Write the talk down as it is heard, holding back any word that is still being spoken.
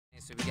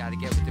So we gotta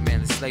get with the man.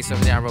 Let's slay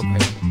something down real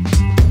quick.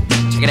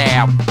 Check it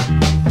out.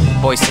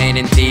 Boy saying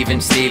in Thievin,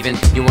 Steven,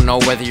 you will know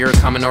whether you're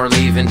coming or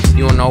leaving.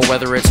 You will know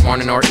whether it's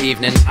morning or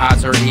evening.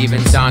 Odds or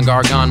evens, Don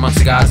Gargon, amongst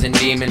the gods and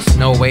demons.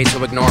 No way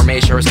to ignore me,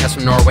 sure as cast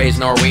from Norway's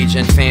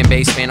Norwegian. Fan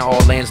base, span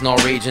all lands, no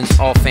regions.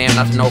 All fam,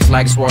 not to no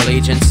flag, swore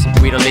allegiance.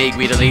 We the league,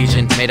 we the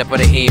legion, made up of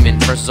the heathen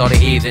versus all the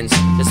heathens.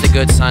 This the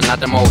good son, not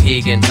the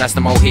Mohegan, that's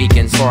the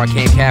Mohicans. Before I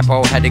came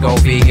capo, had to go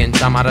vegan.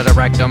 I'm out of the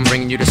rectum,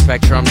 bringing you the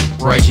spectrum.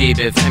 Roy G.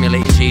 Biv,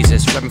 emulating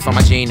Jesus, ripping for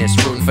my genius,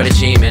 rooting for the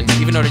G-men.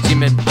 Even though the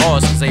G-men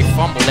lost, cause they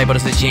fumbled. Labeled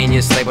as a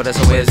genius, labeled as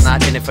a whiz,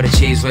 not in it for the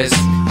cheese whiz.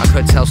 I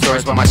could tell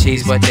stories about my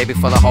cheese, but they be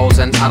full of holes,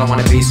 and I don't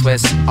wanna be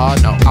Swiss. Oh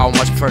no, I would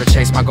much prefer to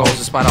chase my goals,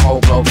 despite a whole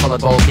globe full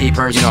of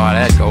goalkeepers. You know how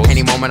that goes.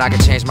 Any moment I can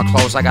change my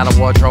clothes, I got a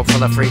wardrobe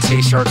full of free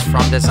t-shirts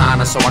from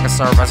designer, so I can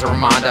serve as a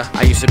reminder.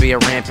 I used to be a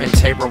rampant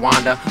tape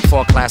Rwanda.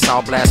 For class,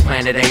 I'll blast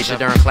planet Asia.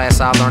 During class,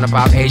 I learned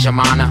about Asia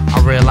Minor. I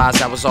realized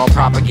that was all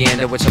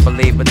propaganda, which I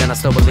believe, but then I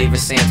still believe in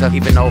Santa.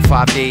 Even though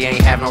 5D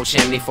ain't have no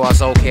chimney, for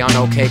us okay on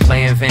okay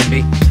playing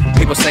Venby.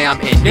 People say I'm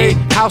indie.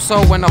 How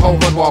so when the whole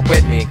hood walk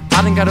with me?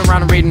 I done got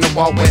around and reading the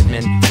Walt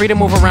Whitman. Free to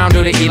move around,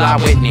 do the Eli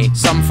Whitney.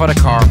 Something for the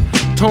car.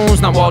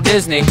 Tunes, not Walt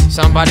Disney.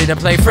 Somebody to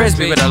play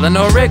Frisbee with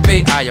Eleanor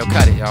Rigby. Ah, yo,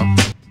 cut it, yo.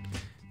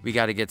 We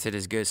gotta get to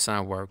this good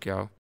son work,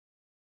 yo.